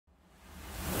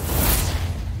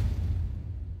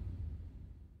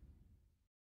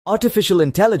Artificial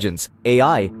intelligence,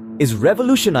 AI, is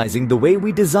revolutionizing the way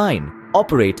we design,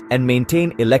 operate, and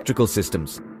maintain electrical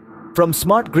systems. From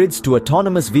smart grids to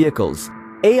autonomous vehicles,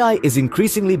 AI is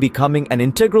increasingly becoming an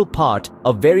integral part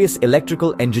of various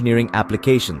electrical engineering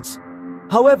applications.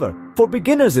 However, for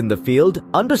beginners in the field,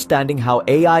 understanding how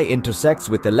AI intersects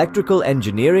with electrical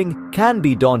engineering can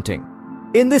be daunting.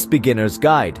 In this beginner's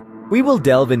guide, we will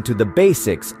delve into the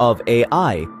basics of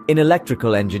AI in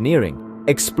electrical engineering,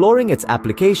 exploring its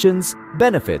applications,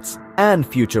 benefits, and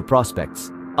future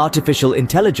prospects. Artificial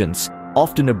intelligence,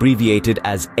 often abbreviated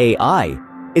as AI,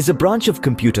 is a branch of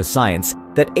computer science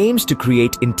that aims to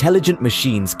create intelligent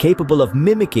machines capable of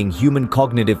mimicking human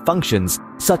cognitive functions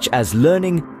such as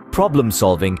learning,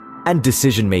 problem-solving, and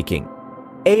decision-making.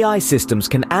 AI systems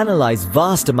can analyze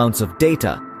vast amounts of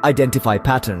data, identify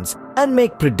patterns, and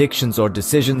make predictions or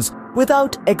decisions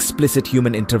without explicit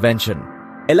human intervention.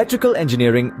 Electrical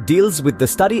engineering deals with the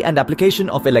study and application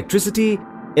of electricity,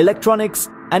 electronics,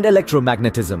 and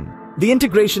electromagnetism. The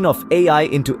integration of AI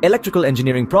into electrical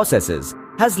engineering processes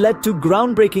has led to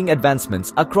groundbreaking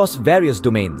advancements across various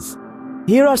domains.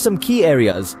 Here are some key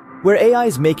areas where AI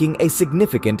is making a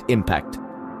significant impact.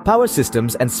 Power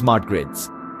systems and smart grids.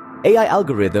 AI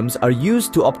algorithms are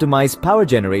used to optimize power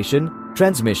generation,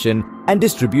 transmission, and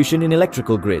distribution in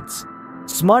electrical grids.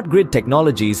 Smart grid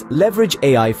technologies leverage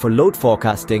AI for load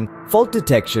forecasting, fault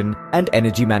detection, and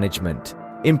energy management,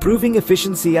 improving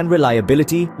efficiency and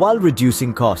reliability while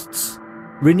reducing costs.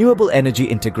 Renewable energy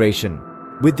integration.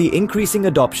 With the increasing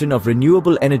adoption of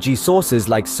renewable energy sources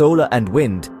like solar and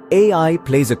wind, AI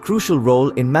plays a crucial role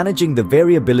in managing the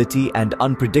variability and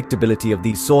unpredictability of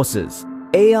these sources.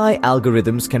 AI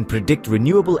algorithms can predict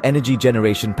renewable energy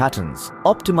generation patterns,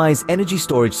 optimize energy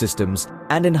storage systems,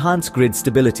 and enhance grid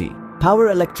stability.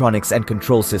 Power electronics and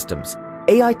control systems.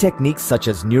 AI techniques such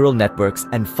as neural networks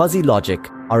and fuzzy logic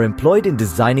are employed in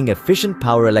designing efficient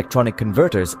power electronic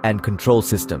converters and control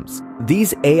systems.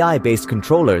 These AI-based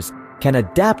controllers can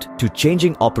adapt to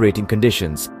changing operating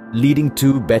conditions, leading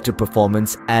to better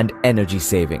performance and energy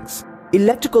savings.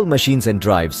 Electrical machines and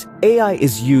drives. AI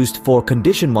is used for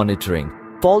condition monitoring,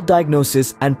 fault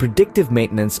diagnosis, and predictive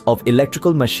maintenance of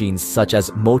electrical machines such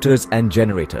as motors and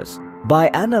generators. By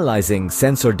analyzing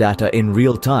sensor data in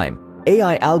real time,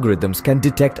 AI algorithms can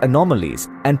detect anomalies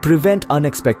and prevent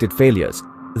unexpected failures,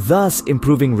 thus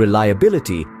improving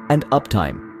reliability and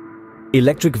uptime.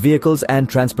 Electric vehicles and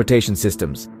transportation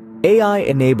systems. AI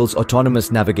enables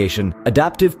autonomous navigation,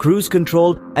 adaptive cruise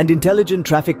control, and intelligent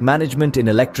traffic management in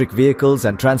electric vehicles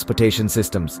and transportation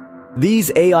systems.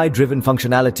 These AI-driven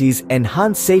functionalities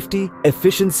enhance safety,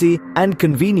 efficiency, and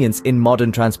convenience in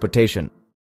modern transportation.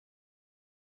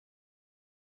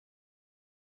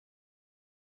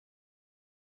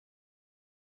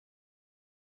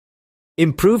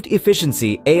 Improved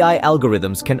efficiency. AI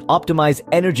algorithms can optimize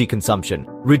energy consumption,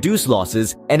 reduce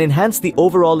losses, and enhance the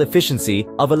overall efficiency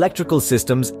of electrical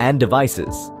systems and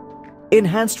devices.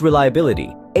 Enhanced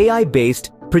reliability. AI-based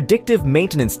predictive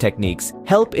maintenance techniques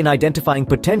help in identifying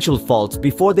potential faults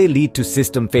before they lead to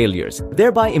system failures,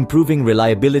 thereby improving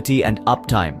reliability and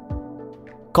uptime.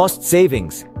 Cost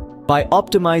savings. By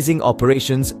optimizing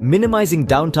operations, minimizing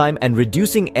downtime, and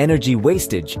reducing energy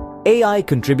wastage, AI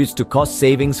contributes to cost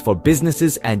savings for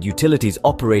businesses and utilities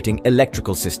operating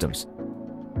electrical systems.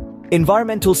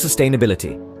 Environmental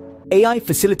sustainability. AI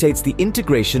facilitates the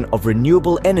integration of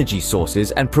renewable energy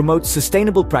sources and promotes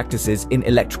sustainable practices in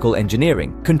electrical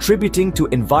engineering, contributing to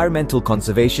environmental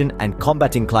conservation and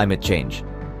combating climate change.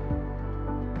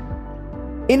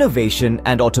 Innovation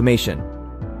and automation.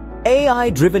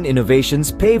 AI-driven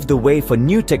innovations pave the way for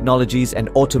new technologies and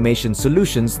automation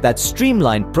solutions that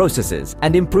streamline processes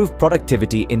and improve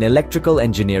productivity in electrical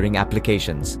engineering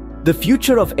applications. The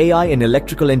future of AI in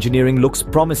electrical engineering looks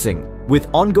promising, with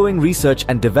ongoing research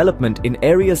and development in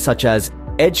areas such as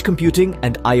edge computing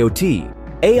and IoT.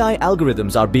 AI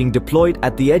algorithms are being deployed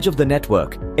at the edge of the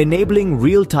network, enabling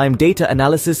real-time data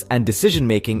analysis and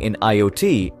decision-making in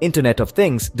IoT, Internet of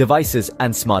Things, devices,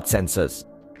 and smart sensors.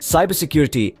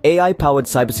 Cybersecurity. AI-powered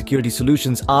cybersecurity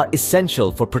solutions are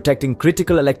essential for protecting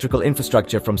critical electrical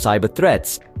infrastructure from cyber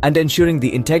threats and ensuring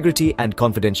the integrity and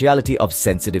confidentiality of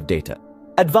sensitive data.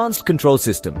 Advanced control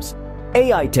systems.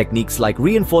 AI techniques like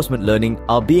reinforcement learning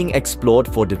are being explored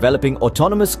for developing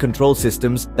autonomous control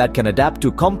systems that can adapt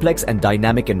to complex and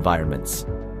dynamic environments.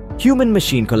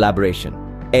 Human-machine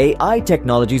collaboration. AI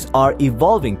technologies are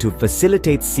evolving to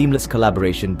facilitate seamless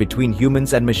collaboration between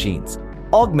humans and machines,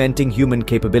 augmenting human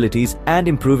capabilities and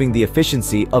improving the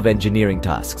efficiency of engineering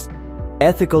tasks.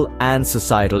 Ethical and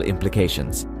societal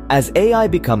implications. As AI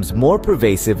becomes more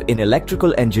pervasive in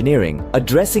electrical engineering,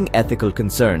 addressing ethical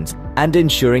concerns and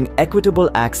ensuring equitable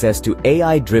access to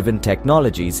AI-driven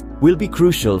technologies will be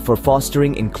crucial for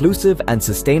fostering inclusive and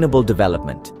sustainable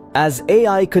development. As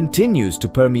AI continues to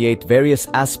permeate various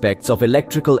aspects of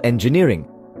electrical engineering,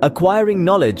 acquiring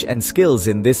knowledge and skills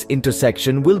in this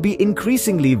intersection will be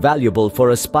increasingly valuable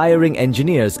for aspiring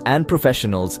engineers and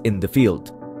professionals in the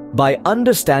field. By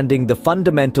understanding the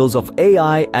fundamentals of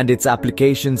AI and its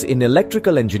applications in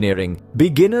electrical engineering,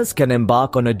 beginners can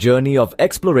embark on a journey of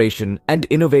exploration and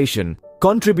innovation,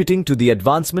 contributing to the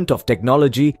advancement of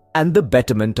technology and the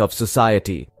betterment of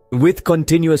society. With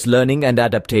continuous learning and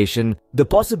adaptation, the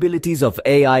possibilities of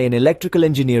AI in electrical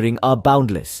engineering are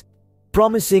boundless,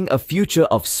 promising a future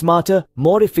of smarter,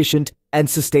 more efficient, and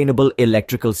sustainable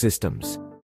electrical systems.